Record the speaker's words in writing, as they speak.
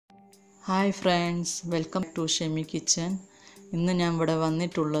Hi friends, welcome to Shemi Kitchen. ഇന്ന് ഞാൻ ഇവിടെ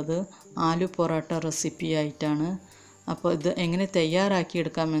വന്നിട്ടുള്ളത് ആലു പൊറോട്ട റെസിപ്പി ആയിട്ടാണ്. അപ്പോൾ ഇത് എങ്ങനെ തയ്യാറാക്കി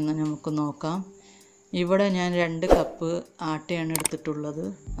എടുക്കാമെന്ന് നമുക്ക് നോക്കാം. ഇവിടെ ഞാൻ 2 കപ്പ് ആട്ടയാണ് എടുത്തിട്ടുള്ളത്.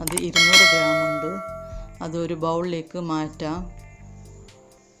 അത് 200 ഗ്രാം ഉണ്ട്. അത് ഒരു ബൗളിലേക്ക് മാറ്റാം.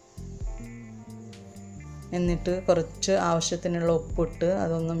 എന്നിട്ട് കുറച്ച് ആവശ്യത്തിനുള്ള ഉപ്പിട്ട്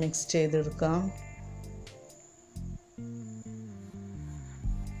അതൊന്ന് മിക്സ് ചെയ്തെടുക്കാം.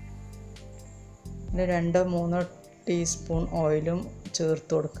 പിന്നെ 2-3 ടീസ്പൂൺ ഓയിലും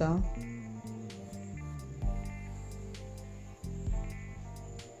ചേർത്ത് കൊടുക്കാം.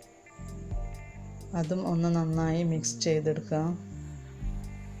 അതും ഒന്ന് നന്നായി മിക്സ് ചെയ്തെടുക്കാം.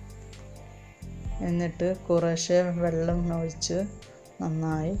 എന്നിട്ട് കുറേശ്ശെ വെള്ളം ഒഴിച്ച്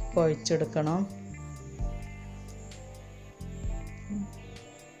നന്നായി കുഴച്ചെടുക്കണം.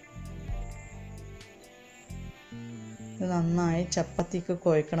 ഇത് നന്നായി ചപ്പാത്തിക്ക്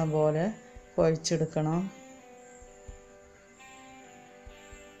കുഴക്കണ പോലെ കുഴച്ചെടുക്കണം.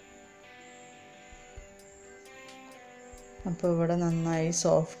 അപ്പോൾ ഇവിടെ നന്നായി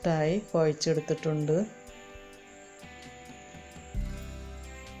സോഫ്റ്റായി കുഴച്ചെടുത്തിട്ടുണ്ട്.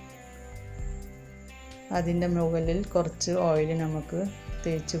 അതിൻ്റെ മുകളിൽ കുറച്ച് ഓയിൽ നമുക്ക്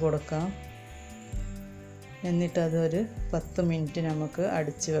തേച്ച് കൊടുക്കാം. എന്നിട്ട് അതൊരു 10 മിനിറ്റ് നമുക്ക്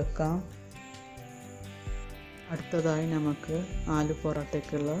അടിച്ച് വെക്കാം. അടുത്തതായി നമുക്ക് ആലു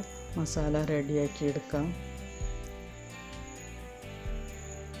പൊറോട്ടയ്ക്കുള്ള മസാല റെഡിയാക്കി എടുക്കാം.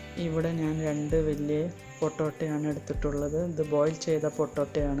 ഇവിടെ ഞാൻ 2 വലിയ പൊട്ടോട്ടയാണ് എടുത്തിട്ടുള്ളത്. ഇത് ബോയിൽ ചെയ്ത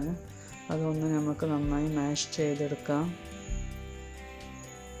പൊട്ടോട്ടയാണ്. അതൊന്ന് നമുക്ക് നന്നായി മാഷ് ചെയ്തെടുക്കാം.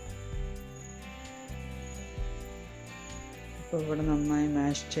 ഇപ്പോൾ ഇവിടെ നന്നായി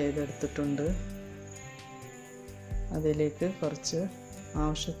മാഷ് ചെയ്തെടുത്തിട്ടുണ്ട്. അതിലേക്ക് കുറച്ച്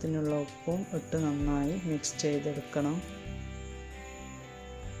ആവശ്യത്തിനുള്ള ഉപ്പും ഇട്ട് നന്നായി മിക്സ് ചെയ്തെടുക്കണം.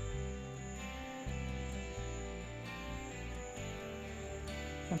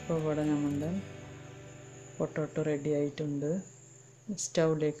 അപ്പോൾ ഇവിടെ നമ്മുടെ പൊട്ടോട്ടോ റെഡി ആയിട്ടുണ്ട്.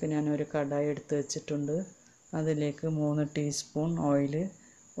 സ്റ്റൗവിലേക്ക് ഞാനൊരു കടായി എടുത്ത് വെച്ചിട്ടുണ്ട്. അതിലേക്ക് 3 ടീസ്പൂൺ ഓയിൽ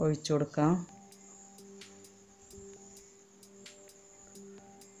ഒഴിച്ചു കൊടുക്കാം.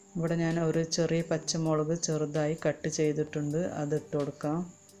 ഇവിടെ ഞാൻ ഒരു ചെറിയ പച്ചമുളക് ചെറുതായി കട്ട് ചെയ്തിട്ടുണ്ട്. അതിട്ട് കൊടുക്കാം.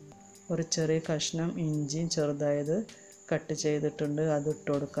 ഒരു ചെറിയ കഷ്ണം ഇഞ്ചിയും ചെറുതായത് കട്ട് ചെയ്തിട്ടുണ്ട്. അതിട്ട്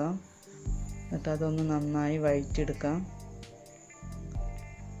കൊടുക്കാം. എന്നിട്ട് അതൊന്ന് നന്നായി വഴറ്റിയെടുക്കാം.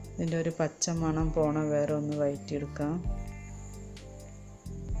 ഇതിൻ്റെ ഒരു പച്ച മണം പോണ വേറെ ഒന്ന് വഴറ്റിയെടുക്കാം.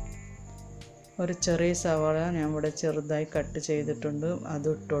 ഒരു ചെറിയ സവാള ഞാൻ ഇവിടെ ചെറുതായി കട്ട് ചെയ്തിട്ടുണ്ട്. അത്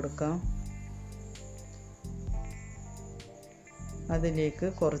ഇട്ട് കൊടുക്കാം. അതിലേക്ക്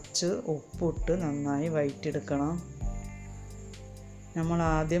കുറച്ച് ഉപ്പിട്ട് നന്നായി വഴറ്റിയെടുക്കണം. നമ്മൾ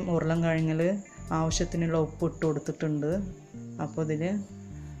ആദ്യം ഉരുളൻകിഴങ്ങിൽ ആവശ്യത്തിനുള്ള ഉപ്പ് ഇട്ട് കൊടുത്തിട്ടുണ്ട്. അപ്പോൾ ഇതിൽ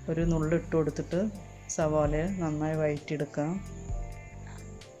ഒരു നുള്ളിട്ട് കൊടുത്തിട്ട് സവാള നന്നായി വഴറ്റിയെടുക്കാം.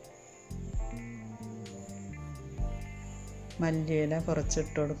 മല്ലിയില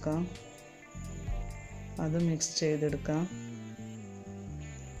കുറച്ചിട്ട് കൊടുക്കാം. അത് മിക്സ് ചെയ്തെടുക്കാം.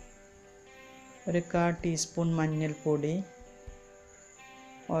 ഒരു 1/4 ടീസ്പൂൺ മഞ്ഞൾപ്പൊടി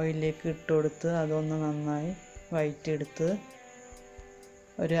ഓയിലിലേക്ക് ഇട്ട് കൊടുത്ത് അതൊന്ന് നന്നായി വഴറ്റിയെടുത്ത്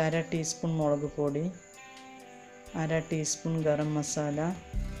ഒരു 1/2 ടീസ്പൂൺ മുളക് പൊടി, 1/2 ടീസ്പൂൺ ഗരം മസാല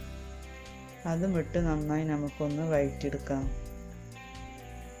അതും ഇട്ട് നന്നായി നമുക്കൊന്ന് വഴറ്റിയെടുക്കാം.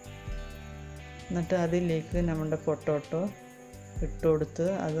 എന്നിട്ട് അതിലേക്ക് നമ്മുടെ പൊട്ടോട്ടോ ഇട്ട് കൊടുത്ത്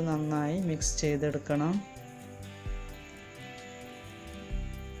അത് നന്നായി മിക്സ് ചെയ്തെടുക്കണം.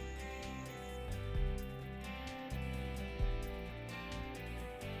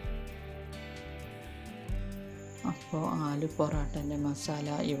 അപ്പോൾ ആലു പൊറോട്ടൻ്റെ മസാല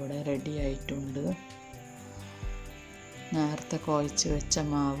ഇവിടെ റെഡി ആയിട്ടുണ്ട്. നേരത്തെ കുഴച്ച് വെച്ച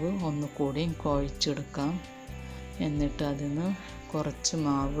മാവ് ഒന്നുകൂടി കുഴച്ചെടുക്കാം. എന്നിട്ട് അതിന് കുറച്ച്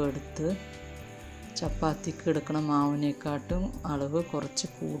മാവ് എടുത്ത് ചപ്പാത്തിക്ക് എടുക്കണ മാവിനെക്കാട്ടും അളവ് കുറച്ച്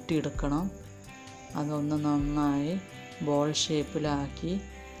കൂട്ടിയെടുക്കണം. അതൊന്ന് നന്നായി ബോൾ ഷേപ്പിലാക്കി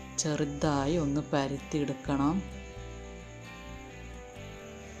ചെറുതായി ഒന്ന് പരത്തിയെടുക്കണം.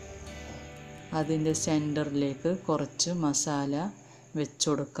 അതിൻ്റെ സെൻറ്ററിലേക്ക് കുറച്ച് മസാല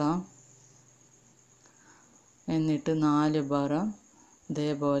വെച്ചുകൊടുക്കാം. എന്നിട്ട് 4 ഭാഗം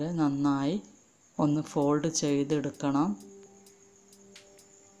ഇതേപോലെ നന്നായി ഒന്ന് ഫോൾഡ് ചെയ്തെടുക്കണം.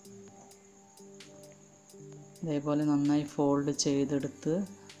 ഇതേപോലെ നന്നായി ഫോൾഡ് ചെയ്തെടുത്ത്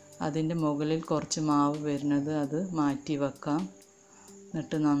അതിൻ്റെ മുകളിൽ കുറച്ച് മാവ് വരുന്നത് അത് മാറ്റി വെക്കാം.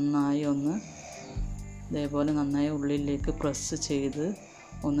 എന്നിട്ട് നന്നായി ഒന്ന് ഇതേപോലെ നന്നായി ഉള്ളിലേക്ക് പ്രസ് ചെയ്ത്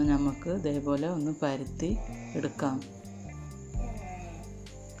ഒന്ന് നമുക്ക് ഇതേപോലെ ഒന്ന് പരത്തി എടുക്കാം.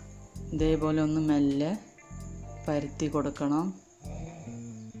 ഇതേപോലെ ഒന്ന് മെല്ലെ പരത്തി കൊടുക്കണം.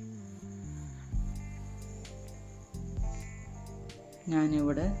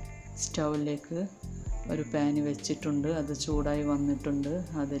 ഞാനിവിടെ സ്റ്റൗവിലേക്ക് ഒരു പാൻ വെച്ചിട്ടുണ്ട്. അത് ചൂടായി വന്നിട്ടുണ്ട്.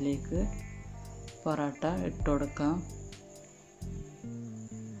 അതിലേക്ക് പൊറോട്ട ഇട്ട് കൊടുക്കാം.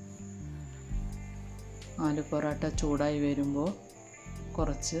 ആലു പൊറോട്ട ചൂടായി വരുമ്പോൾ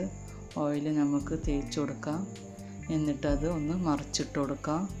കുറച്ച് ഓയിൽ നമുക്ക് തേച്ച് കൊടുക്കാം. എന്നിട്ടത് ഒന്ന് മറിച്ചിട്ട്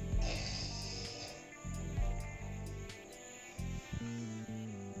കൊടുക്കാം.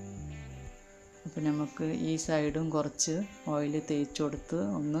 അപ്പോൾ നമുക്ക് ഈ സൈഡും കുറച്ച് ഓയിൽ തേച്ച് കൊടുത്ത്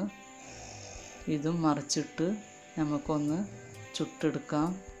ഒന്ന് ഇതും മറിച്ചിട്ട് നമുക്കൊന്ന് ചുട്ടെടുക്കാം.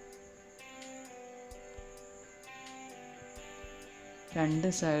 രണ്ട്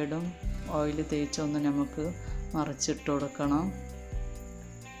സൈഡും ഓയിൽ തേച്ചൊന്ന് നമുക്ക് മറിച്ചിട്ട് കൊടുക്കണം.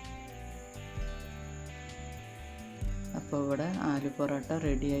 അപ്പോൾ ഇവിടെ ആലു പൊറോട്ട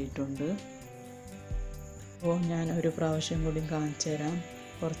റെഡി ആയിട്ടുണ്ട്. അപ്പോൾ ഞാൻ ഒരു പ്രാവശ്യം കൂടി കാണിച്ചു തരാം.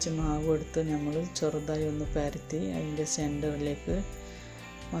 കുറച്ച് മാവ് എടുത്ത് നമ്മൾ ചെറുതായി ഒന്ന് പരത്തി അതിൻ്റെ സെൻറ്ററിലേക്ക്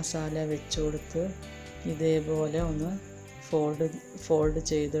മസാല വെച്ച് കൊടുത്ത് ഇതേപോലെ ഒന്ന് ഫോൾഡ്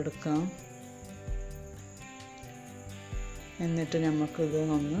ചെയ്തെടുക്കാം. എന്നിട്ട് നമുക്കിത്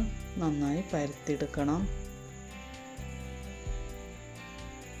ഒന്ന് നന്നായി പരത്തിയെടുക്കണം.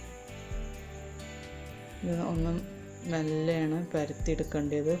 ഇത് ഒന്ന് മെല്ലെയാണ്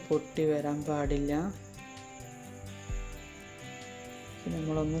പരത്തിയെടുക്കേണ്ടത്, പൊട്ടി വരാൻ പാടില്ല.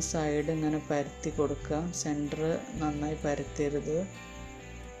 നമ്മളൊന്ന് സൈഡ് ഇങ്ങനെ പരത്തി കൊടുക്കുക. സെൻറ്റർ നന്നായി പരത്തരുത്.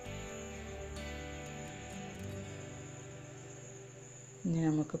 ഇനി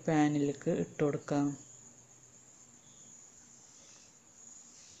നമുക്ക് പാനിലേക്ക് ഇട്ട് കൊടുക്കാം.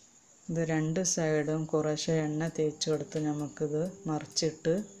 ഇത് രണ്ട് സൈഡും കുറേശ്ശെ എണ്ണ തേച്ച് കൊടുത്ത് നമുക്കിത്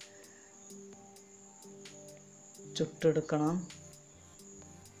മറിച്ചിട്ട് ചുട്ടെടുക്കണം.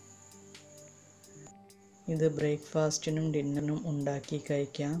 ഇത് ബ്രേക്ക്ഫാസ്റ്റിനും ഡിന്നറിനും ഉണ്ടാക്കി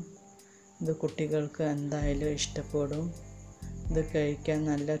കഴിക്കാം. ഇത് കുട്ടികൾക്ക് എന്തായാലും ഇഷ്ടപ്പെടും. ഇത് കഴിക്കാൻ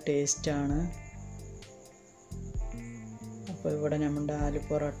നല്ല ടേസ്റ്റാണ്. അപ്പോൾ ഇവിടെ നമ്മുടെ ആലു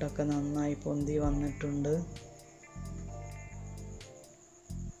പൊറോട്ട ഒക്കെ നന്നായി പൊന്തി വന്നിട്ടുണ്ട്.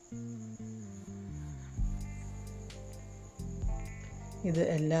 ഇത്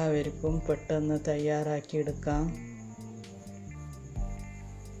എല്ലാവർക്കും പെട്ടെന്ന് തയ്യാറാക്കിയെടുക്കാം.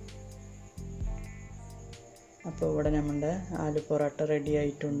 അപ്പോൾ ഇവിടെ നമ്മുടെ ആലു പൊറോട്ട റെഡി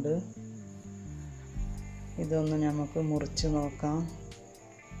ആയിട്ടുണ്ട്. ഇതൊന്ന് നമുക്ക് മുറിച്ച് നോക്കാം.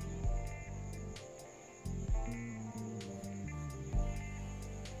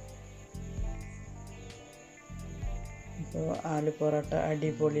 അപ്പോൾ ആലു പൊറോട്ട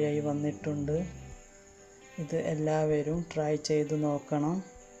അടിപൊളിയായി വന്നിട്ടുണ്ട്. ഇത് എല്ലാവരും ട്രൈ ചെയ്ത് നോക്കണം.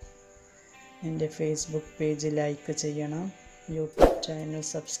 എൻ്റെ ഫേസ്ബുക്ക് പേജ് ലൈക്ക് ചെയ്യണം. യൂട്യൂബ് ചാനൽ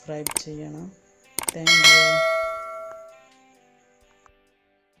സബ്സ്ക്രൈബ് ചെയ്യണം. Thank you.